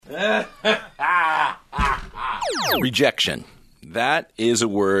Rejection. That is a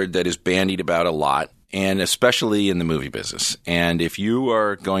word that is bandied about a lot, and especially in the movie business. And if you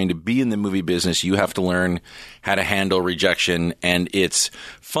are going to be in the movie business, you have to learn how to handle rejection and its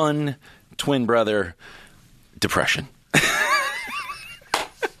fun twin brother, depression.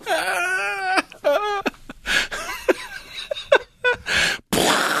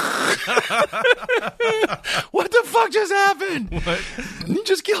 What the fuck just happened? What? He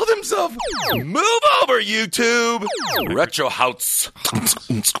just killed himself. Move over, YouTube. Retro House.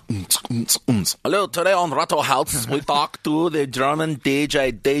 Hello, today on Retro House, we talk to the German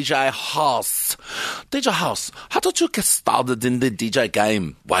DJ House. DJ House, how did you get started in the DJ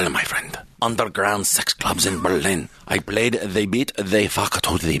game? Well, my friend, underground sex clubs in Berlin. I played the beat, they fuck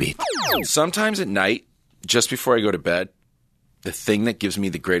to the beat. Sometimes at night, just before I go to bed, the thing that gives me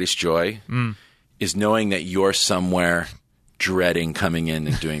the greatest joy is knowing that you're somewhere dreading coming in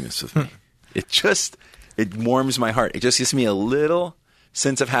and doing this with me. It warms my heart. It just gives me a little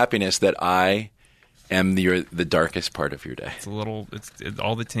sense of happiness that I am the darkest part of your day. It's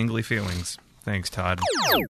all the tingly feelings. Thanks, Todd.